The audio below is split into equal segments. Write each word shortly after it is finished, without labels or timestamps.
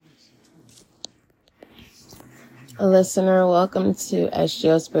Listener, welcome to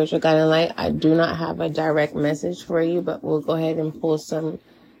SGO Spiritual Guiding Light. I do not have a direct message for you, but we'll go ahead and pull some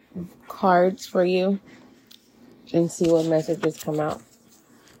cards for you and see what messages come out.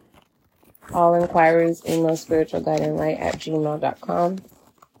 All inquiries, email spiritualguidinglight@gmail.com.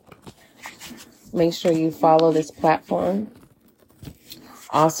 Make sure you follow this platform.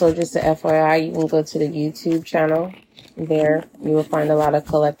 Also, just a FYI, you can go to the YouTube channel. There, you will find a lot of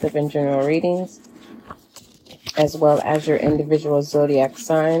collective and general readings, as well as your individual zodiac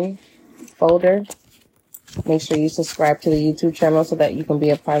sign folder. Make sure you subscribe to the YouTube channel so that you can be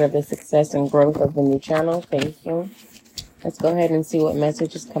a part of the success and growth of the new channel. Thank you. Let's go ahead and see what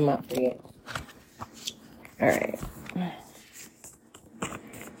messages come out for you. All right.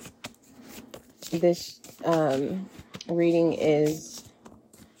 This reading is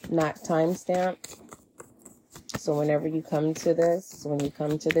not time-stamped. So whenever you come to this,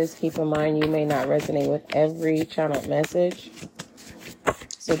 keep in mind you may not resonate with every channeled message.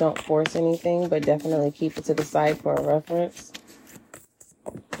 So don't force anything, but definitely keep it to the side for a reference.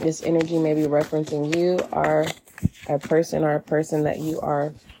 This energy may be referencing you or a person that you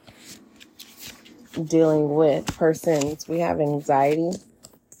are dealing with. Persons, we have anxiety.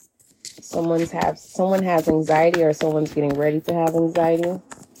 Someone has anxiety, or someone's getting ready to have anxiety.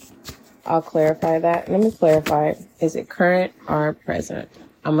 I'll clarify that. Let me clarify. Is it current or present?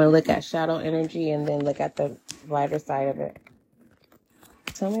 I'm going to look at shadow energy and then look at the lighter side of it.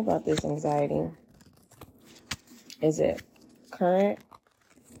 Tell me about this anxiety. Is it current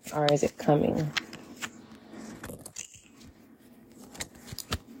or is it coming?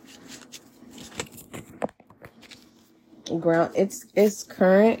 It's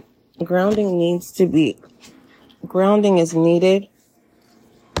current. Grounding is needed.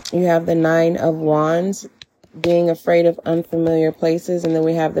 You have the 9 of Wands, being afraid of unfamiliar places, and then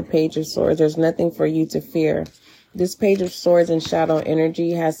we have the Page of Swords. There's nothing for you to fear. This Page of Swords and shadow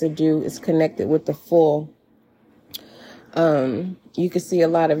energy is connected with the full. You can see a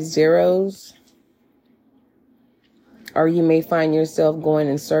lot of zeros, or you may find yourself going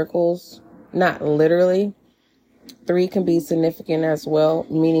in circles. Not literally. 3 can be significant as well,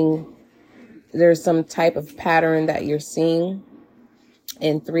 meaning there's some type of pattern that you're seeing.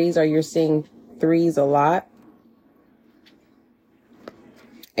 And 3s, or you're seeing 3s a lot.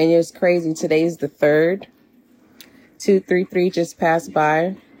 And it's crazy. Today's the 3rd. 233 just passed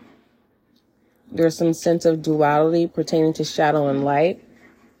by. There's some sense of duality pertaining to shadow and light.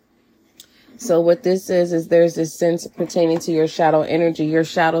 So what this is there's this sense pertaining to your shadow energy. Your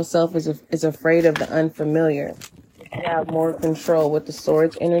shadow self is afraid of the unfamiliar. You have more control with the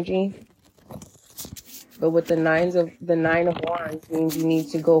Swords energy. But with the 9 of Wands means you need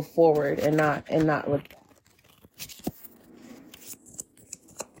to go forward and not look back.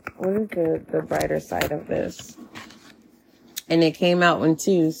 What is the brighter side of this? And it came out in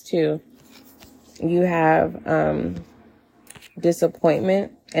 2s too. You have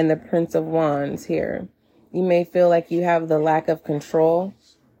disappointment and the Prince of Wands here. You may feel like you have the lack of control,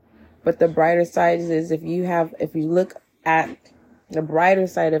 but the brighter side is if you look at the brighter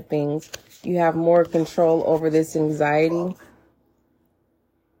side of things, you have more control over this anxiety.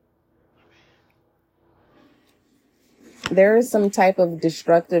 There is some type of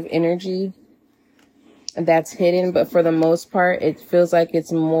destructive energy that's hidden, but for the most part, it feels like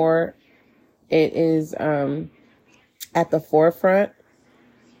it is at the forefront.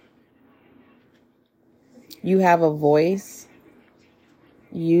 You have a voice.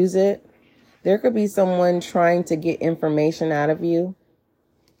 Use it. There could be someone trying to get information out of you,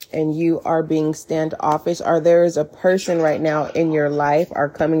 and you are being standoffish, or there is a person right now in your life or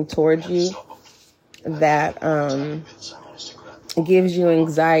coming towards you that gives you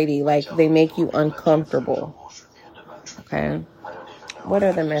anxiety, like they make you uncomfortable. Okay. What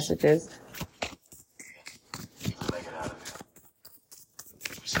are the messages?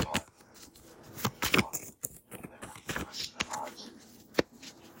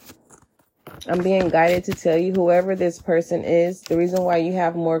 I'm being guided to tell you, whoever this person is, the reason why you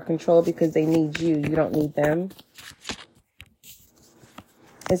have more control because they need you. You don't need them.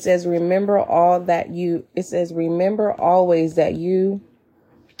 It says, remember always that you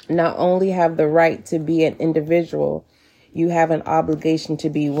not only have the right to be an individual, you have an obligation to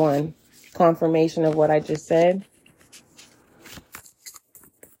be one. Confirmation of what I just said.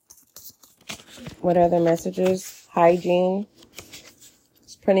 What other messages? Hygiene.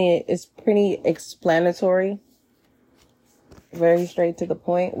 It's pretty explanatory. Very straight to the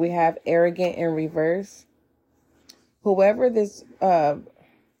point. We have arrogant in reverse. Whoever this,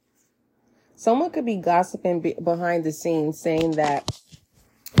 someone could be gossiping behind the scenes saying that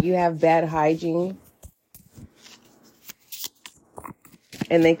you have bad hygiene.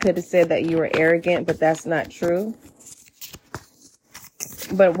 And they could have said that you were arrogant, but that's not true.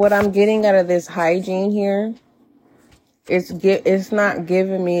 But what I'm getting out of this hygiene here, it's not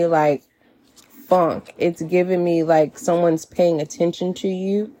giving me like funk. It's giving me like someone's paying attention to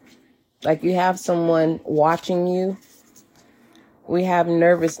you. Like you have someone watching you. We have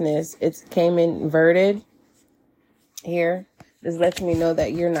nervousness. It came inverted here. This lets me know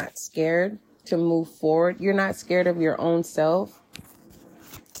that you're not scared to move forward. You're not scared of your own self.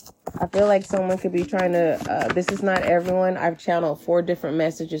 I feel like someone could be trying to, this is not everyone. I've channeled 4 different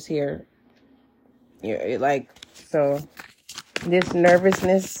messages here. You're like, so this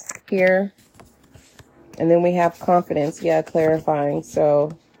nervousness here. And then we have confidence. Yeah, clarifying.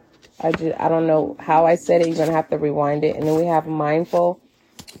 So I don't know how I said it. You're going to have to rewind it. And then we have mindful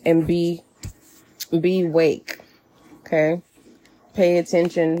and be awake. Okay. Pay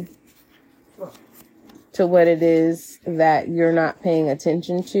attention to what it is that you're not paying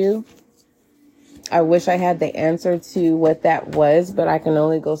attention to. I wish I had the answer to what that was, but I can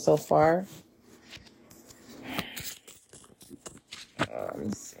only go so far. Let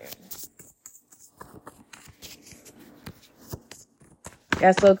me see.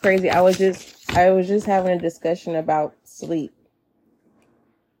 That's so crazy. I was just having a discussion about sleep.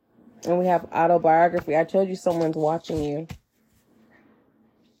 And we have autobiography. I told you someone's watching you.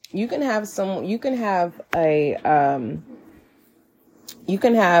 You can have a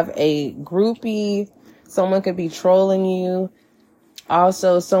groupie. Someone could be trolling you.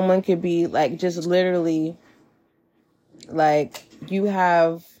 Also, someone could be like just literally like you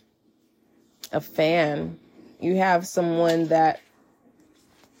have a fan. You have someone that,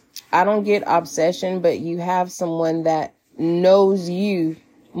 I don't get obsession, but you have someone that knows you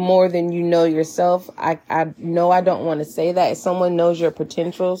more than you know yourself. I know I don't want to say that. If someone knows your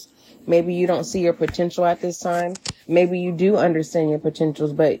potentials, maybe you don't see your potential at this time. Maybe you do understand your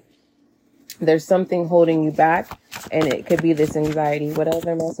potentials, but there's something holding you back, and it could be this anxiety. What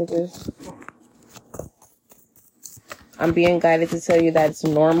other messages? I'm being guided to tell you that it's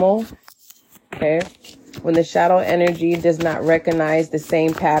normal. Okay. When the shadow energy does not recognize the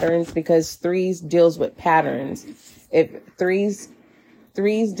same patterns, because 3s deals with patterns. If 3s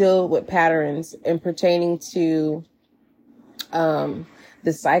deal with patterns and pertaining to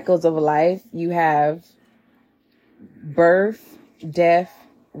the cycles of life, you have birth, death,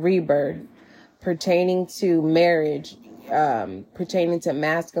 rebirth. Pertaining to marriage, pertaining to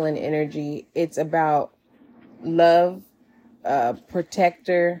masculine energy, it's about love,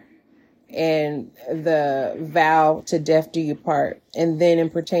 protector, and the vow to death do you part. And then in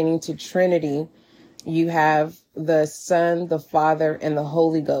pertaining to Trinity, you have the Son, the Father, and the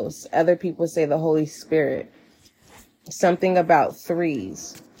Holy Ghost. Other people say the Holy Spirit. Something about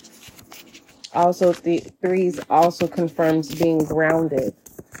 3s. Also, the 3s also confirms being grounded.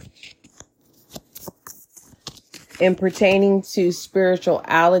 In pertaining to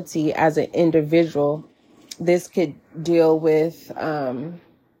spirituality as an individual, this could deal with,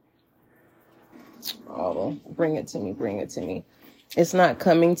 bring it to me. It's not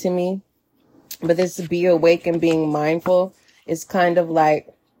coming to me, but this be awake and being mindful is kind of like,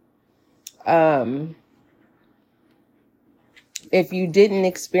 if you didn't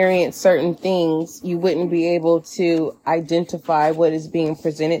experience certain things, you wouldn't be able to identify what is being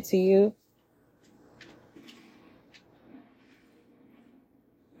presented to you.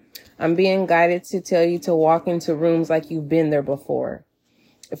 I'm being guided to tell you to walk into rooms like you've been there before.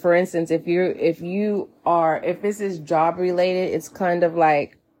 For instance, if this is job related, it's kind of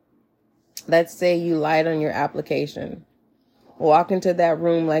like, let's say you lied on your application. Walk into that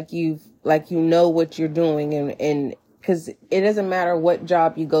room like you know what you're doing, and because it doesn't matter what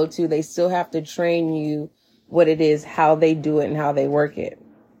job you go to, they still have to train you what it is, how they do it, and how they work it.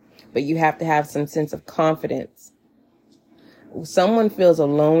 But you have to have some sense of confidence. Someone feels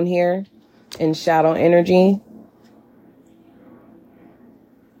alone here in shadow energy.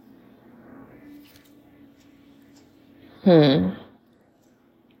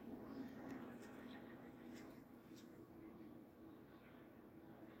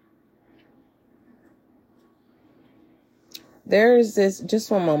 There's this, just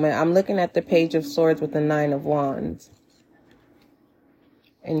one moment. I'm looking at the Page of Swords with the 9 of Wands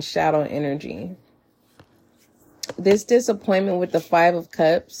in shadow energy. This disappointment with the 5 of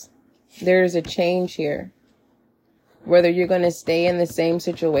Cups, there's a change here. Whether you're going to stay in the same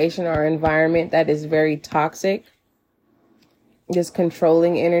situation or environment that is very toxic, this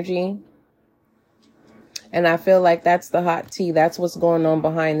controlling energy. And I feel like that's the hot tea. That's what's going on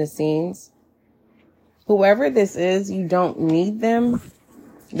behind the scenes. Whoever this is, you don't need them.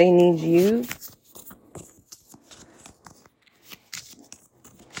 They need you.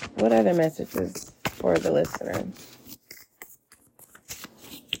 What other messages for the listener?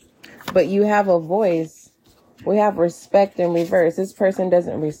 But you have a voice. We have respect in reverse. This person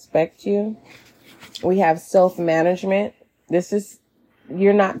doesn't respect you. We have self-management.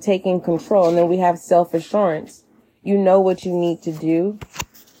 You're not taking control. And then we have self-assurance. You know what you need to do.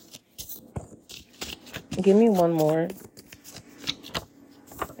 Give me one more.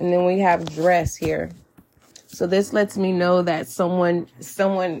 And then we have dress here. So this lets me know that someone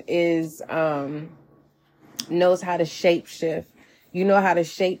is, knows how to shape shift. You know how to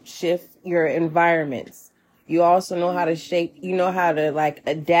shape shift your environments. You also know how to like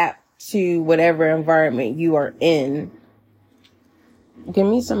adapt to whatever environment you are in. Give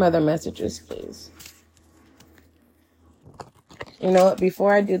me some other messages, please. You know what?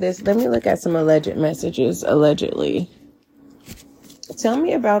 Before I do this, let me look at some alleged messages. Allegedly. Tell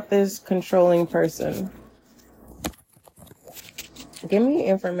me about this controlling person. Give me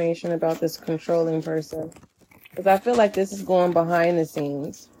information about this controlling person. Because I feel like this is going behind the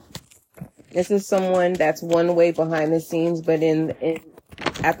scenes. This is someone that's one way behind the scenes, but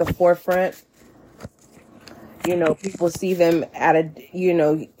at the forefront, you know, people see them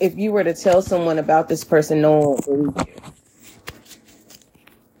if you were to tell someone about this person, no one would believe you.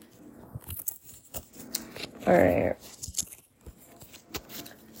 All right.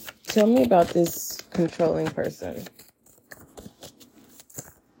 Tell me about this controlling person.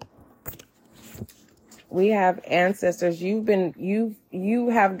 We have ancestors. You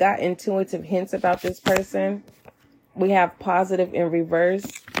have got intuitive hints about this person. We have positive in reverse.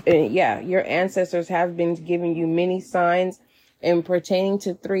 And yeah, your ancestors have been giving you many signs. And pertaining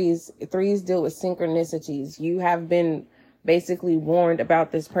to threes deal with synchronicities. You have been basically warned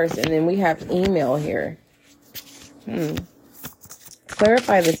about this person. And then we have email here.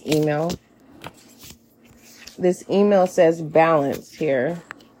 Clarify this email. This email says balance here.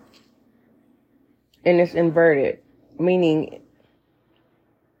 And it's inverted, meaning,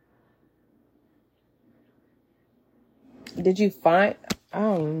 did you find,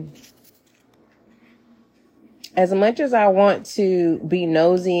 as much as I want to be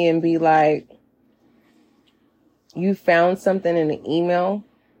nosy and be like, you found something in the email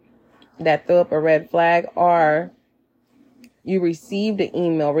that threw up a red flag, or you received an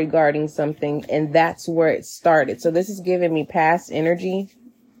email regarding something and that's where it started. So this is giving me past energy.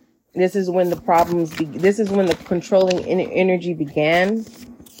 This is when this is when the controlling energy began.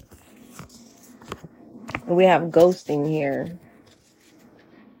 We have ghosting here.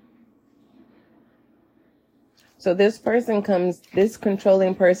 So this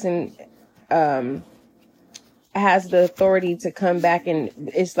controlling person, has the authority to come back, and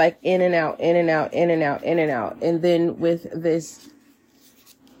it's like in and out, in and out, in and out, in and out. And then with this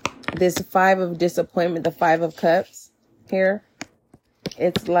Five of Disappointment, the Five of Cups here,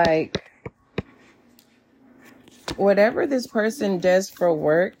 it's like whatever this person does for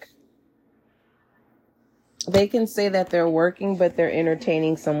work, they can say that they're working, but they're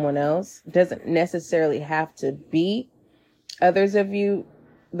entertaining someone else. Doesn't necessarily have to be. Others of you,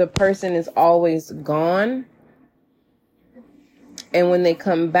 the person is always gone. And when they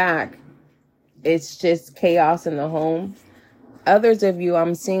come back, it's just chaos in the home. Others of you,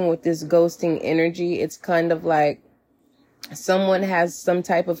 I'm seeing with this ghosting energy, it's kind of like someone has some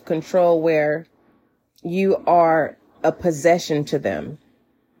type of control where you are a possession to them.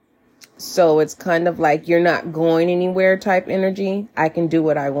 So it's kind of like you're not going anywhere type energy. I can do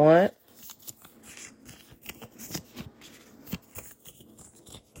what I want.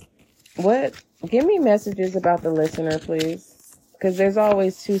 Give me messages about the listener, please. Because there's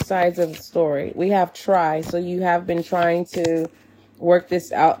always two sides of the story. We have try. So you have been trying to work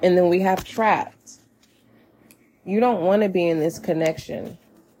this out. And then we have trapped. You don't want to be in this connection.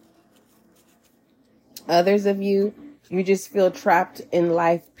 Others of you, you just feel trapped in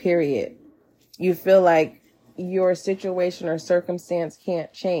life, period. You feel like your situation or circumstance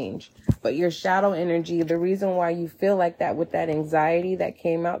can't change. But your shadow energy, the reason why you feel like that with that anxiety that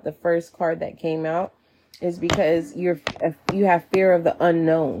came out, the first card that came out, is because you have fear of the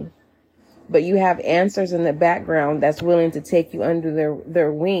unknown. But you have answers in the background that's willing to take you under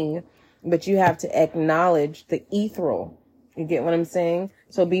their wing. But you have to acknowledge the ethereal. You get what I'm saying?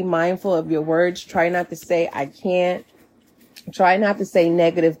 So be mindful of your words. Try not to say, I can't. Try not to say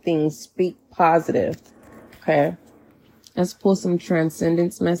negative things. Speak positive. Okay. Let's pull some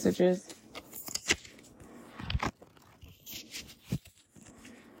transcendence messages.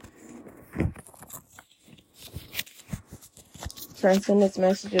 Transcendence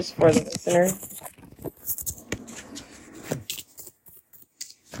messages for the listener.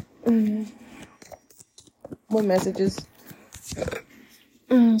 What messages?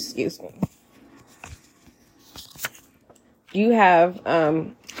 excuse me. You have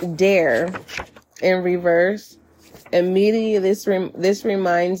dare in reverse. Immediately, this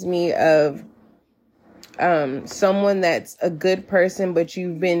reminds me of someone that's a good person, but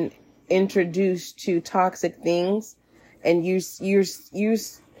you've been introduced to toxic things, and you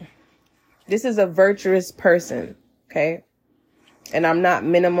this is a virtuous person, okay? And I'm not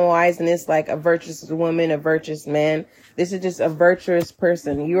minimalizing this like a virtuous woman, a virtuous man. This is just a virtuous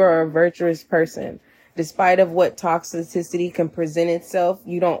person. You are a virtuous person. Despite of what toxicity can present itself,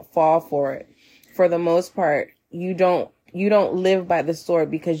 you don't fall for it. For the most part, you don't live by the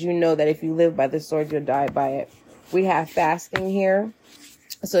sword, because you know that if you live by the sword, you'll die by it. We have fasting here.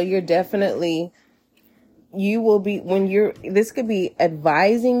 So you're definitely, this could be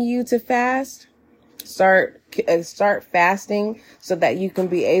advising you to fast. Start fasting so that you can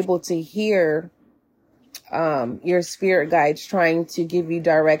be able to hear your spirit guides trying to give you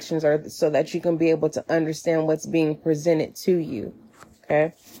directions, or so that you can be able to understand what's being presented to you.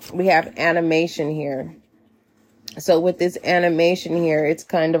 Okay. We have animation here. So with this animation here, it's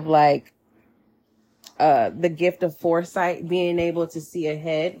kind of like the gift of foresight, being able to see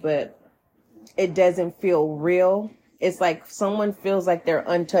ahead, but it doesn't feel real. It's like someone feels like they're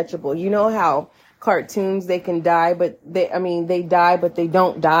untouchable. You know how cartoons, they can die, but they die, but they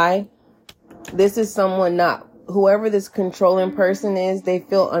don't die. This is someone whoever this controlling person is, they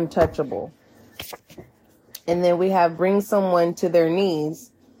feel untouchable. And then we have bring someone to their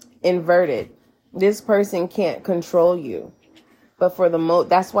knees, inverted. This person can't control you, but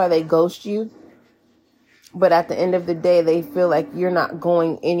that's why they ghost you. But at the end of the day, they feel like you're not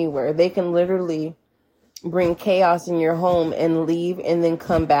going anywhere. They can literally bring chaos in your home and leave and then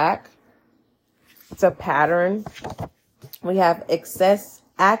come back. It's a pattern. We have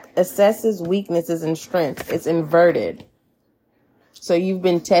assesses weaknesses and strengths. It's inverted. So you've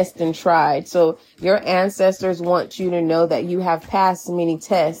been tested and tried. So your ancestors want you to know that you have passed many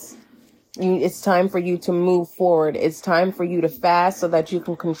tests. It's time for you to move forward. It's time for you to fast so that you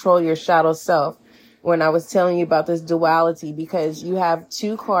can control your shadow self. When I was telling you about this duality, because you have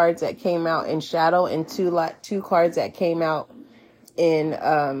 2 cards that came out in shadow and two cards that came out in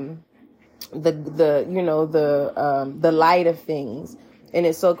the light of things. And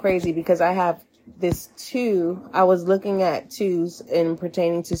it's so crazy because I have this 2. I was looking at 2s in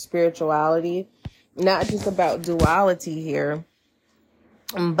pertaining to spirituality, not just about duality here,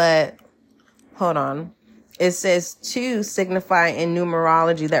 but hold on. It says 2 signify in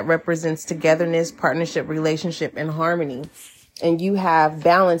numerology that represents togetherness, partnership, relationship, and harmony. And you have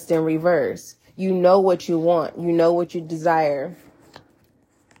balanced in reverse. You know what you want. You know what you desire.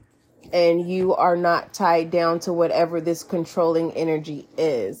 And you are not tied down to whatever this controlling energy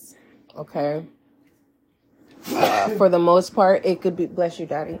is. Okay. For the most part, it could be, bless you,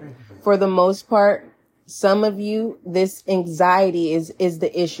 Daddy. For the most part, some of you, this anxiety is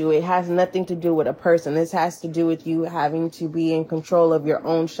the issue. It has nothing to do with a person. This has to do with you having to be in control of your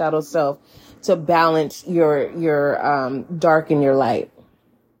own shadow self to balance your dark and your light.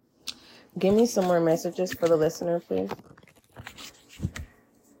 Give me some more messages for the listener, please.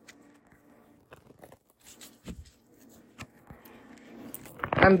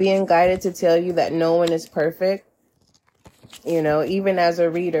 I'm being guided to tell you that no one is perfect. You know, even as a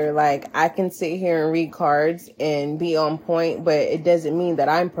reader, like I can sit here and read cards and be on point, but it doesn't mean that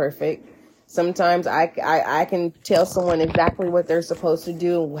I'm perfect. Sometimes I can tell someone exactly what they're supposed to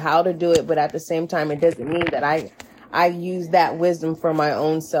do, how to do it, but at the same time, it doesn't mean that I use that wisdom for my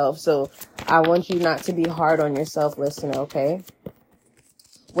own self. So I want you not to be hard on yourself, listener, okay?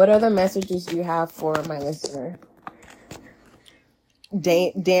 What other messages do you have for my listener?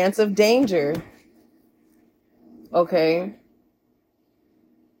 Dance of danger. Okay.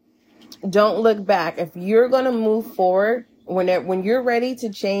 Don't look back. If you're going to move forward, when you're ready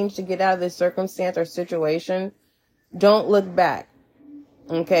to change, to get out of this circumstance or situation, don't look back.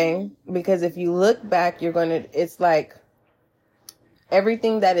 Okay? Because if you look back, it's like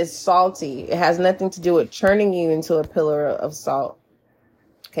everything that is salty. It has nothing to do with turning you into a pillar of salt.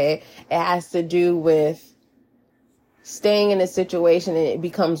 Okay? It has to do with staying in a situation and it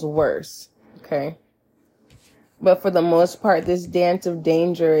becomes worse. Okay? But for the most part, this dance of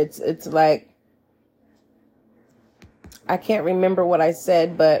danger, it's like, I can't remember what I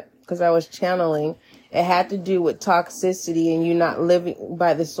said, but because I was channeling, it had to do with toxicity and you not living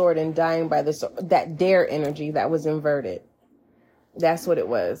by the sword and dying by the sword. That dare energy that was inverted. That's what it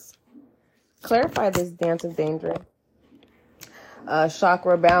was. Clarify this dance of danger.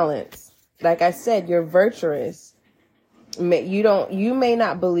 Chakra balance. Like I said, you're virtuous. You may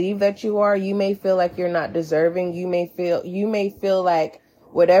not believe that you are. You may feel like you're not deserving. You may feel like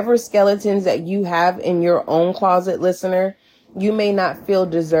whatever skeletons that you have in your own closet, listener, you may not feel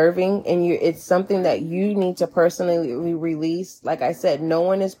deserving, and it's something that you need to personally release. Like I said, no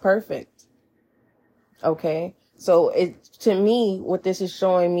one is perfect. Okay. So to me, what this is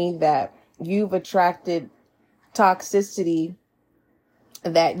showing me, that you've attracted toxicity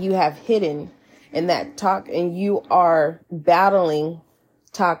that you have hidden, and and you are battling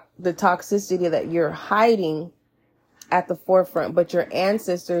the toxicity that you're hiding at the forefront. But your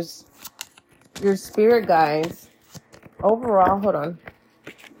ancestors, your spirit guides, overall, hold on.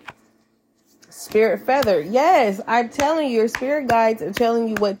 Spirit feather. Yes, I'm telling you, your spirit guides are telling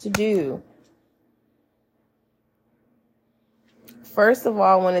you what to do. First of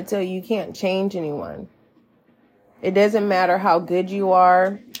all, I want to tell you can't change anyone. It doesn't matter how good you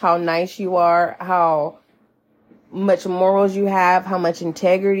are, how nice you are, how much morals you have, how much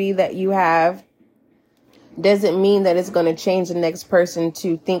integrity that you have. Doesn't mean that it's going to change the next person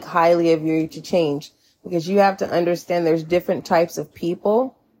to think highly of you to change. Because you have to understand there's different types of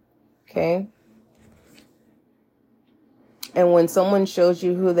people. Okay? And when someone shows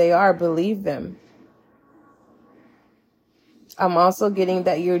you who they are, believe them. I'm also getting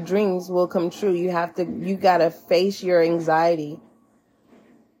that your dreams will come true. You gotta face your anxiety.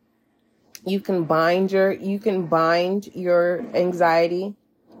 You can bind your anxiety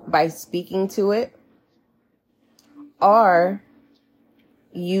by speaking to it, or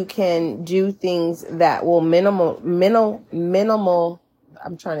you can do things that will minimal.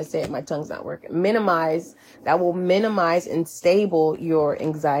 I'm trying to say it. My tongue's not working. That will minimize and stable your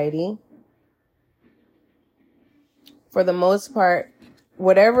anxiety. For the most part,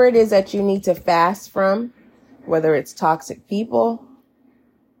 whatever it is that you need to fast from, whether it's toxic people,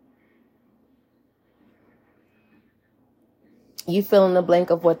 you fill in the blank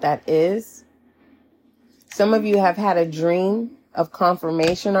of what that is. Some of you have had a dream of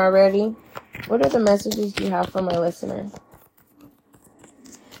confirmation already. What are the messages you have for my listeners?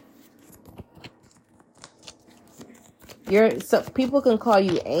 So people can call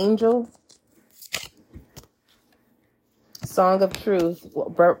you angel. Song of Truth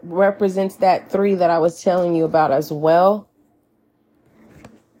represents that 3 that I was telling you about as well.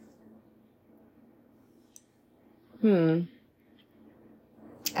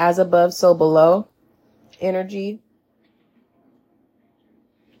 As above, so below energy.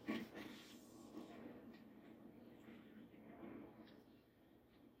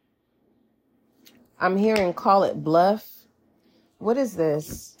 I'm hearing call it bluff. What is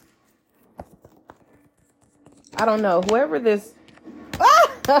this? I don't know. Whoever this...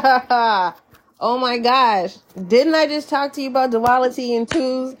 Oh my gosh. Didn't I just talk to you about duality and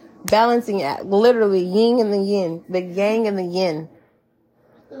twos? Balancing act. Literally yin and the yin. The yang and the yin.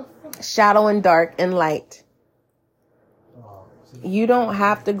 Shadow and dark and light. You don't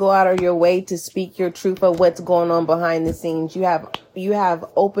have to go out of your way to speak your truth of what's going on behind the scenes. You have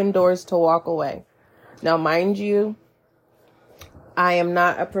open doors to walk away. Now, mind you, I am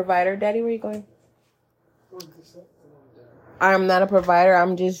not a provider. Daddy, where are you going? I'm not a provider.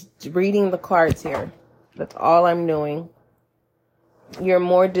 I'm just reading the cards here. That's all I'm doing. You're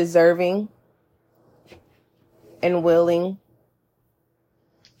more deserving and willing,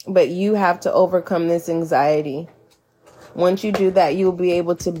 but you have to overcome this anxiety. Once you do that, you'll be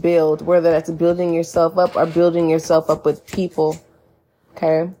able to build, whether that's building yourself up or building yourself up with people.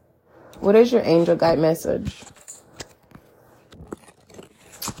 Okay? What is your angel guide message?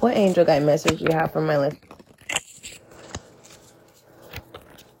 What angel guide message do you have for my life?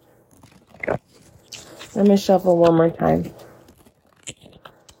 Let me shuffle one more time.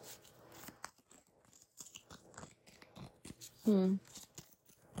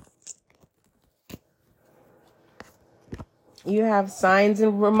 You have signs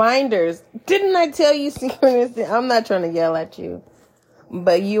and reminders. Didn't I tell you synchronicity? I'm not trying to yell at you.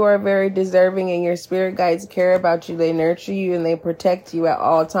 But you are very deserving, and your spirit guides care about you. They nurture you and they protect you at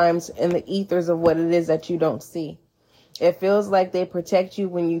all times in the ethers of what it is that you don't see. It feels like they protect you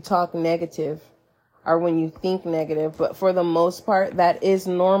when you talk negative or when you think negative. But for the most part, that is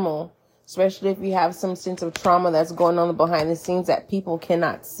normal, especially if you have some sense of trauma that's going on behind the scenes that people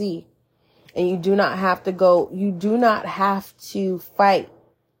cannot see. And you do not have to fight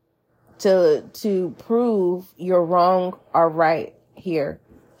to prove you're wrong or right here.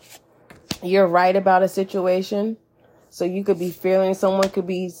 You're right about a situation. So you could be feeling, someone could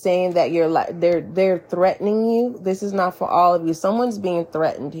be saying that they're threatening you. This is not for all of you. Someone's being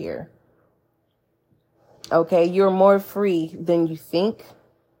threatened here. Okay, you're more free than you think.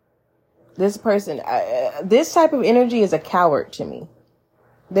 This person, this type of energy is a coward to me.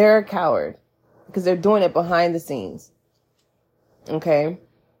 They're a coward because they're doing it behind the scenes. Okay.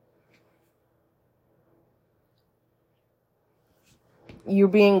 You're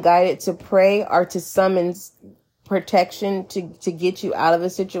being guided to pray or to summons protection to get you out of a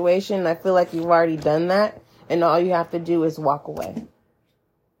situation. I feel like you've already done that, and all you have to do is walk away.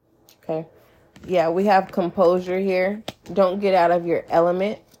 Okay. Yeah, we have composure here. Don't get out of your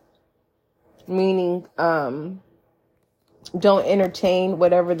element. Meaning, don't entertain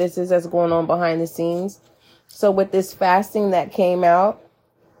whatever this is that's going on behind the scenes. So with this fasting that came out,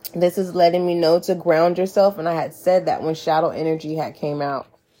 this is letting me know to ground yourself. And I had said that when shadow energy had came out.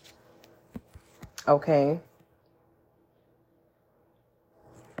 Okay.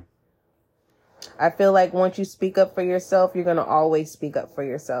 I feel like once you speak up for yourself, you're going to always speak up for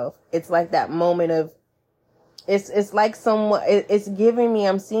yourself. It's like that moment of, it's like someone, it's giving me,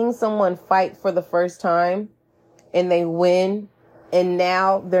 I'm seeing someone fight for the first time and they win. And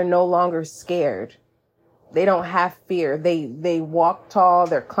now they're no longer scared. They don't have fear. They walk tall.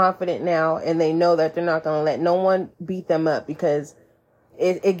 They're confident now. And they know that they're not going to let no one beat them up, because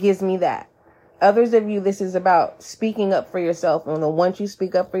it gives me that. Others of you, this is about speaking up for yourself. And once you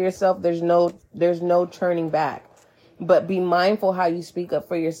speak up for yourself, there's no turning back. But be mindful how you speak up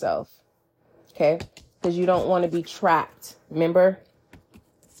for yourself. Okay? Because you don't want to be trapped. Remember?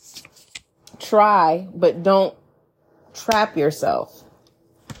 Try, but don't trap yourself.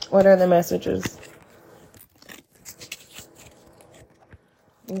 What are the messages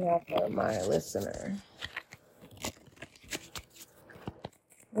you have for my listener?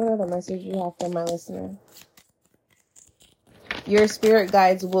 What are the messages you have for my listener? Your spirit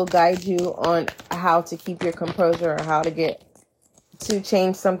guides will guide you on how to keep your composure, or how to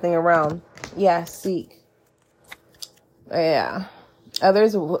change something around. Yeah, seek. Yeah.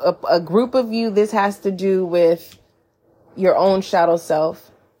 Others, a group of you, this has to do with your own shadow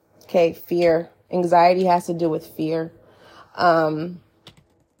self. Okay, fear. Anxiety has to do with fear.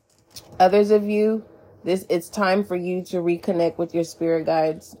 Others of you, it's time for you to reconnect with your spirit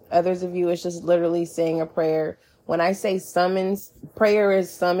guides. Others of you, it's just literally saying a prayer. When I say summons, prayer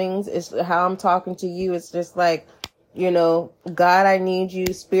is summons. It's how I'm talking to you. It's just like, God, I need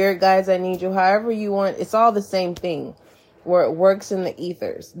you. Spirit guides, I need you. However you want. It's all the same thing, where it works in the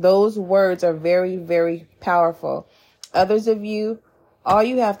ethers. Those words are very, very powerful. Others of you, all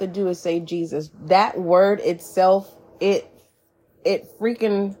you have to do is say Jesus. That word itself, it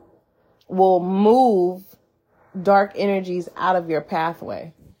freaking will move dark energies out of your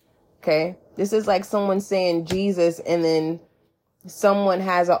pathway. Okay? This is like someone saying Jesus, and then someone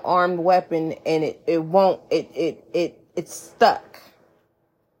has an armed weapon and it's stuck.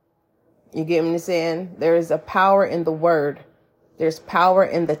 You get what I'm saying? There is a power in the word. There's power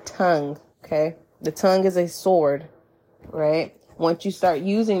in the tongue. Okay? The tongue is a sword, right? Once you start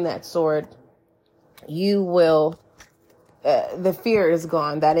using that sword, you will, the fear is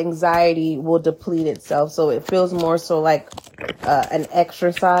gone. That anxiety will deplete itself. So it feels more so like an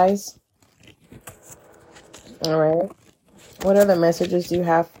exercise. All right. What other messages do you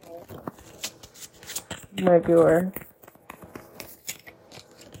have, my viewer?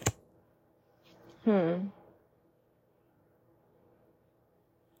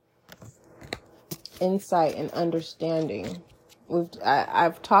 Insight and understanding.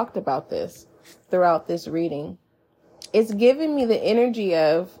 I've talked about this throughout this reading. It's giving me the energy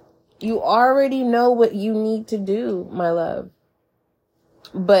of, you already know what you need to do, my love.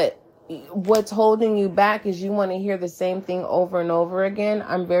 But what's holding you back is you want to hear the same thing over and over again.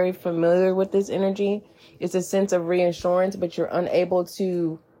 I'm very familiar with this energy. It's a sense of reassurance, but you're unable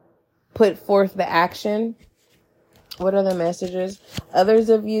to put forth the action. What are the messages? Others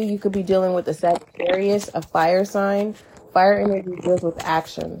of you, you could be dealing with a Sagittarius, a fire sign. Fire energy deals with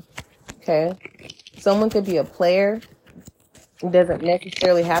action. Okay? Someone could be a player. It doesn't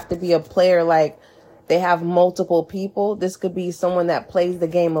necessarily have to be a player like they have multiple people. This could be someone that plays the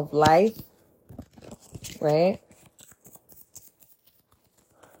game of life. Right?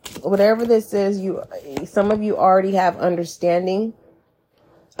 Whatever this is, some of you already have understanding.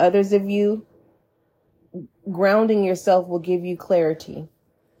 Others of you, grounding yourself will give you clarity.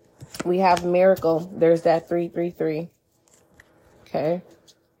 We have miracle. There's that 333. Okay.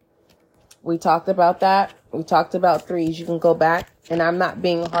 We talked about that. We talked about threes. You can go back, and I'm not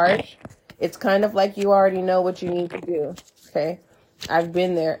being harsh. It's kind of like you already know what you need to do. Okay. I've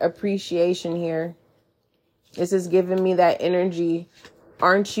been there. Appreciation here. This is giving me that energy.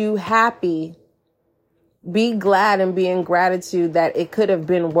 Aren't you happy? Be glad and be in gratitude that it could have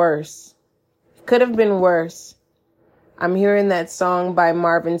been worse. Could have been worse. I'm hearing that song by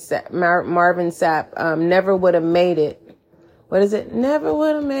Marvin Sapp. Never would have made it. What is it? Never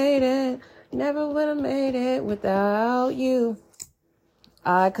would have made it. Never would have made it without you.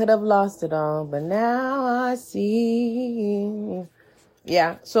 I could have lost it all, but now I see.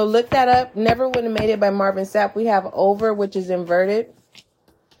 Yeah, so look that up. Never Would Have Made It by Marvin Sapp. We have Over, which is inverted.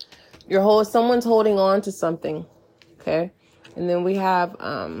 Someone's holding on to something. Okay. And then we have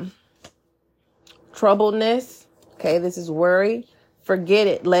troubledness. Okay, this is worry. Forget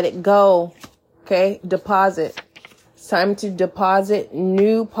it. Let it go. Okay, deposit. It's time to deposit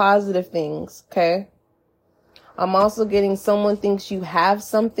new positive things. Okay. I'm also getting someone thinks you have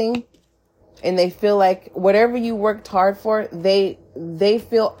something and they feel like whatever you worked hard for, they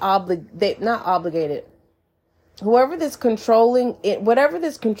feel not obligated. Whoever this controlling it, whatever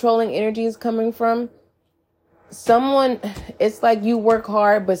this controlling energy is coming from, someone, it's like you work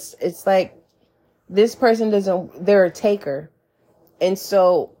hard, but it's like this person they're a taker. And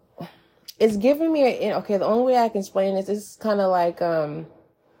so it's giving me okay, the only way I can explain this is kind of like,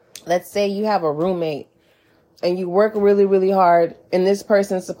 let's say you have a roommate and you work really, really hard and this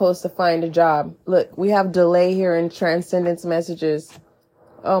person's supposed to find a job. Look, we have delay here in transcendence messages.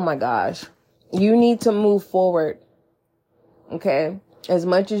 Oh my gosh. You need to move forward. Okay. As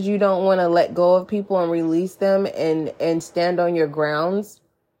much as you don't want to let go of people and release them and stand on your grounds.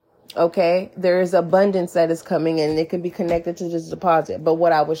 Okay. There is abundance that is coming and it can be connected to this deposit. But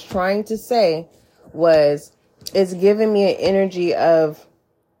what I was trying to say was it's giving me an energy of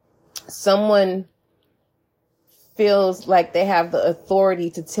someone feels like they have the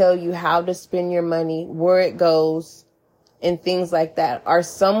authority to tell you how to spend your money, where it goes, and things like that. Or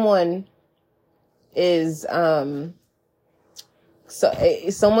someone is,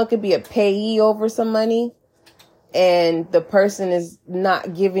 someone could be a payee over some money and the person is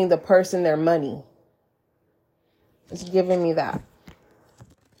not giving the person their money. It's giving me that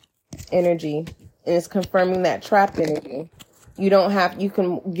energy and it's confirming that trap energy. You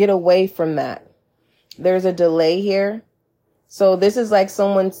can get away from that. There's a delay here. So this is like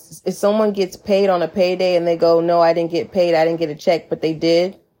if someone gets paid on a payday and they go, no, I didn't get paid. I didn't get a check, but they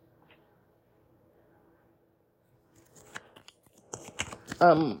did.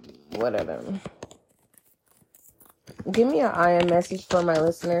 Whatever. Give me an I am message for my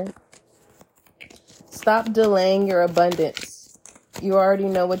listener. Stop delaying your abundance. You already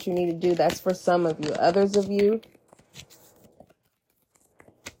know what you need to do. That's for some of you. Others of you,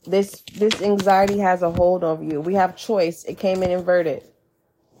 this anxiety has a hold over you. We have choice. It came in inverted.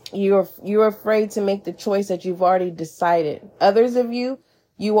 You're afraid to make the choice that you've already decided. Others of you,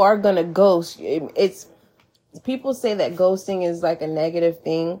 you are going to ghost. People say that ghosting is like a negative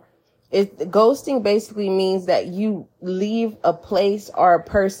thing. Ghosting basically means that you leave a place or a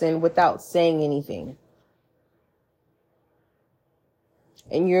person without saying anything.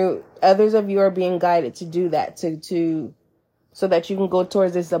 And others of you are being guided to do that so that you can go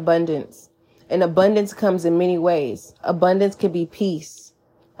towards this abundance. And abundance comes in many ways. Abundance could be peace.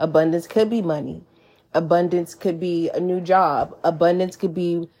 Abundance could be money. Abundance could be a new job. Abundance could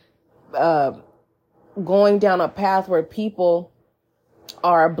be going down a path where people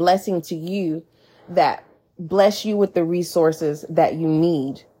are a blessing to you that bless you with the resources that you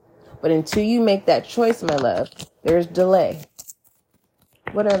need. But until you make that choice, my love, there's delay.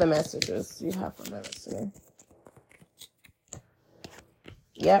 What are the messages you have for my listener?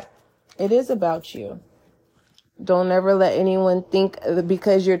 Yep, it is about you. Don't ever let anyone think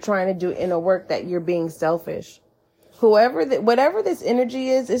because you're trying to do inner work that you're being selfish. Whatever this energy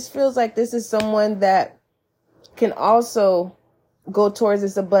is, it feels like this is someone that can also go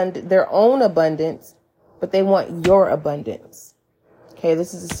towards their own abundance, but they want your abundance. Okay,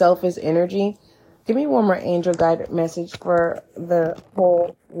 this is a selfish energy. Give me one more angel guided message for the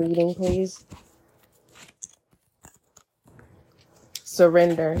whole reading, please.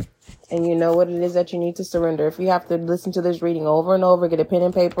 Surrender. And you know what it is that you need to surrender. If you have to listen to this reading over and over, get a pen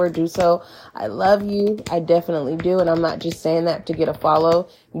and paper, do so. I love you. I definitely do. And I'm not just saying that to get a follow.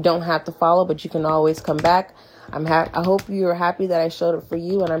 You don't have to follow, but you can always come back. I hope you're happy that I showed up for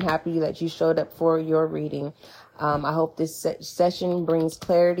you, and I'm happy that you showed up for your reading. I hope this session brings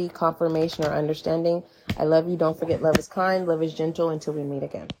clarity, confirmation, or understanding. I love you. Don't forget, love is kind, love is gentle. Until we meet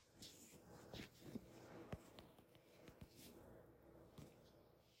again.